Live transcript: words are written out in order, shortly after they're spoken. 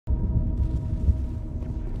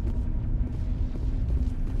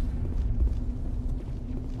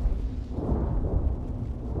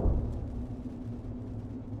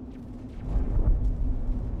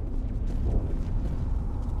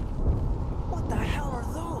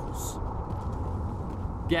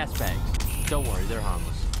Gas bags. Don't worry, they're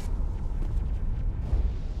harmless.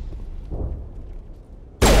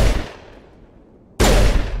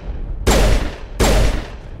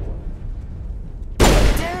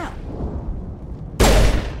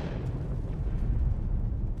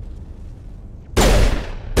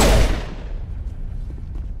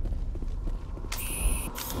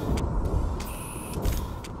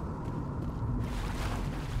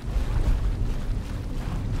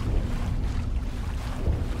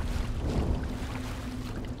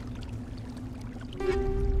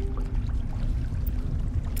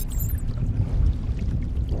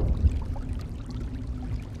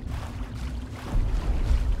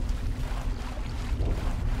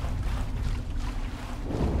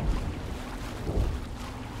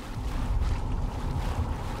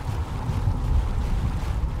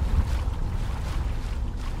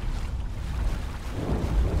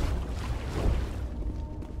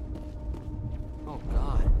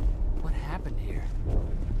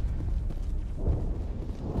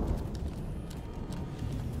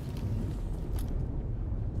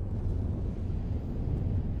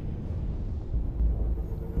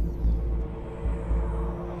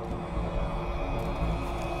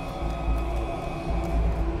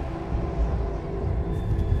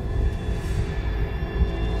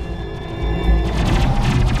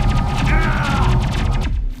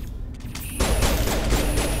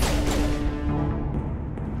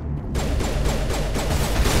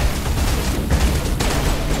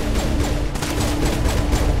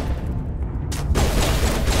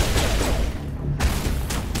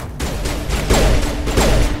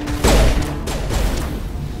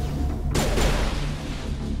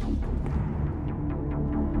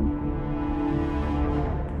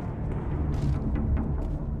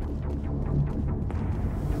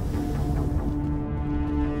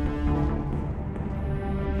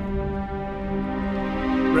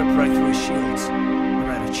 Ripped right through his shields.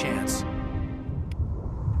 Never had a chance.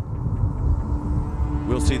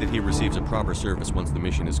 We'll see that he receives a proper service once the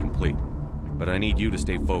mission is complete. But I need you to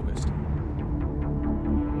stay focused.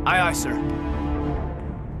 Aye, aye, sir.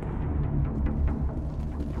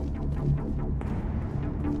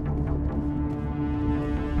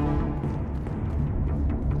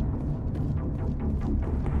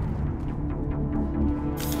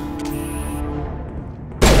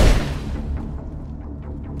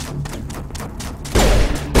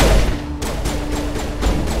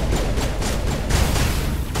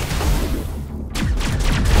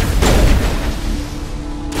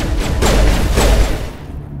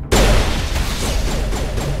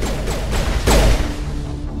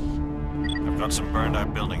 Some burned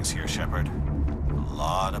out buildings here, Shepard. A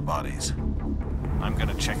lot of bodies. I'm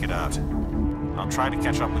gonna check it out. I'll try to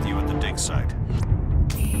catch up with you at the dig site.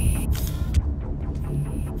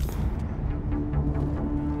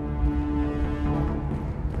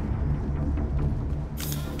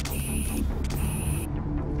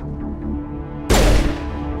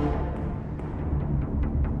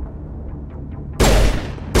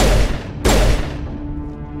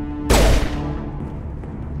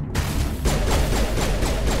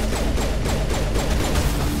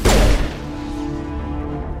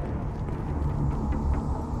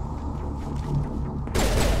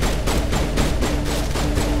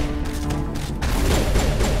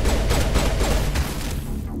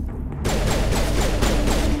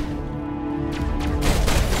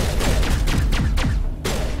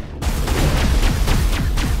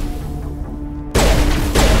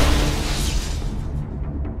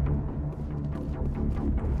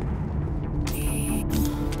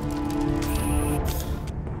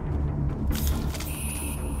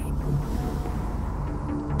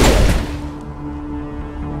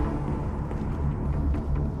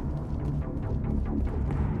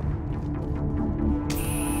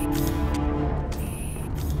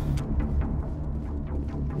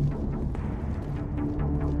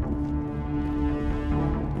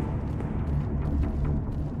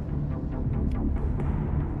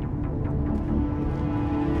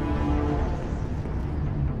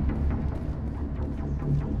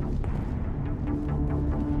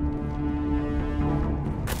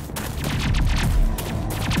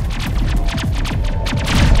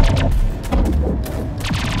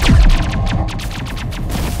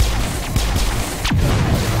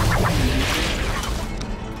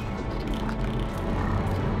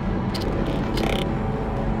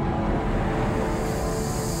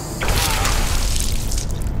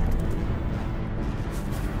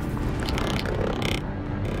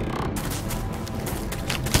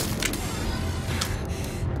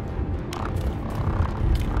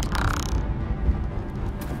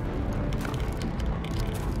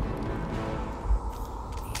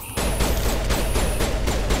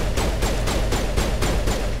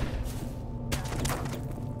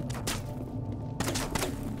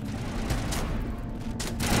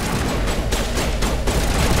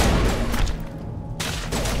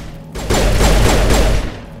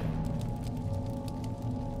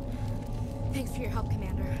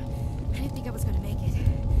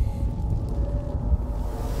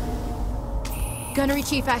 Gunnery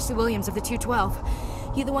Chief Ashley Williams of the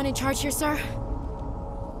 212. You the one in charge here, sir?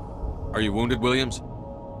 Are you wounded, Williams?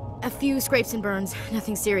 A few scrapes and burns,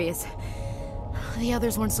 nothing serious. The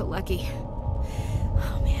others weren't so lucky.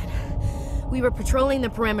 Oh man. We were patrolling the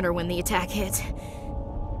perimeter when the attack hit.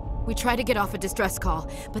 We tried to get off a distress call,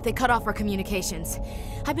 but they cut off our communications.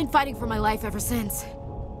 I've been fighting for my life ever since.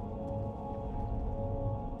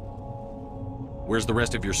 Where's the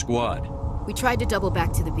rest of your squad? We tried to double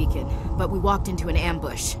back to the beacon, but we walked into an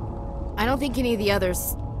ambush. I don't think any of the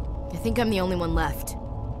others... I think I'm the only one left.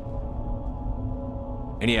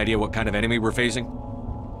 Any idea what kind of enemy we're facing?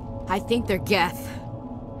 I think they're Geth.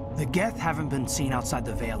 The Geth haven't been seen outside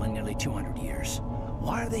the Veil in nearly 200 years.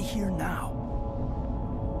 Why are they here now?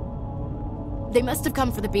 They must have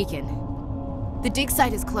come for the beacon. The dig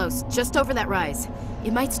site is close, just over that rise.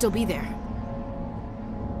 It might still be there.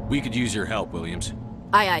 We could use your help, Williams.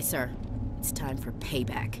 Aye, aye, sir. It's time for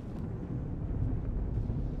payback.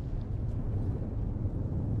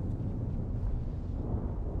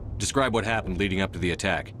 Describe what happened leading up to the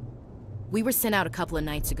attack. We were sent out a couple of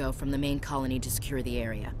nights ago from the main colony to secure the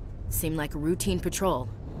area. Seemed like a routine patrol,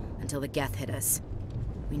 until the Geth hit us.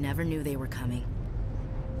 We never knew they were coming.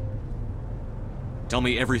 Tell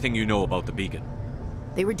me everything you know about the beacon.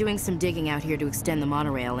 They were doing some digging out here to extend the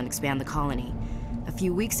monorail and expand the colony. A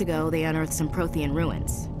few weeks ago, they unearthed some Prothean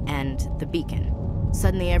ruins, and the beacon.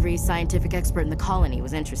 Suddenly, every scientific expert in the colony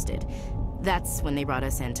was interested. That's when they brought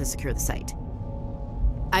us in to secure the site.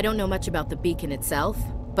 I don't know much about the beacon itself,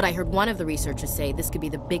 but I heard one of the researchers say this could be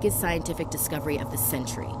the biggest scientific discovery of the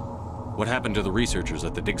century. What happened to the researchers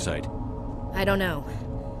at the dig site? I don't know.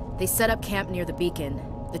 They set up camp near the beacon.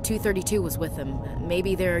 The 232 was with them.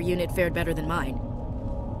 Maybe their unit fared better than mine.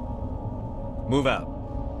 Move out.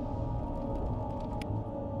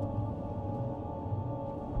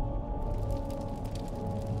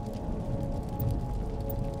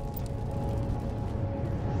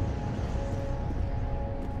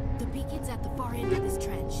 The beacon's at the far end of this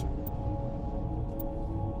trench.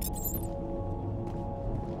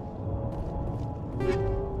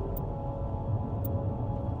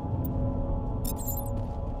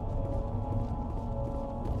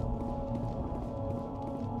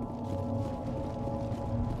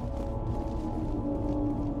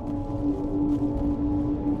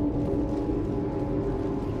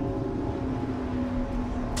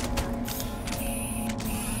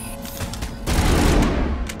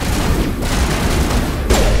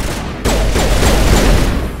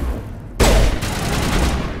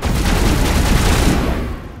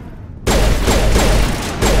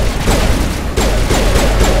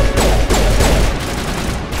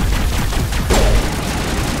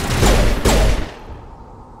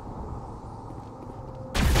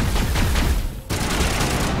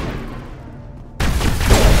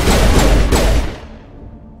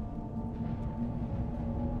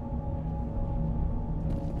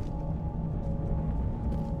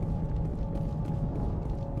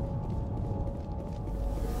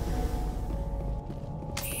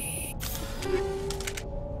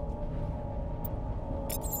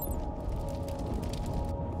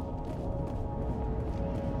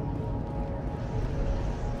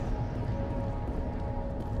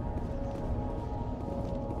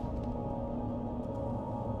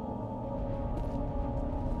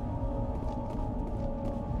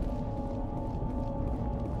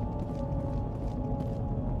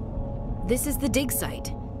 This is the dig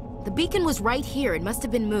site. The beacon was right here. It must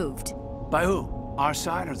have been moved. By who? Our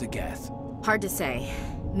side or the Geth? Hard to say.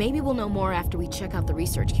 Maybe we'll know more after we check out the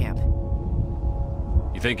research camp.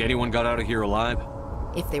 You think anyone got out of here alive?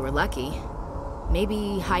 If they were lucky.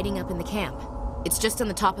 Maybe hiding up in the camp. It's just on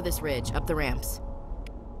the top of this ridge, up the ramps.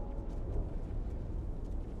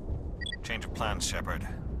 Change of plans, Shepard.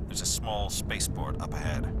 There's a small spaceport up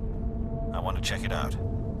ahead. I want to check it out.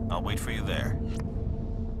 I'll wait for you there.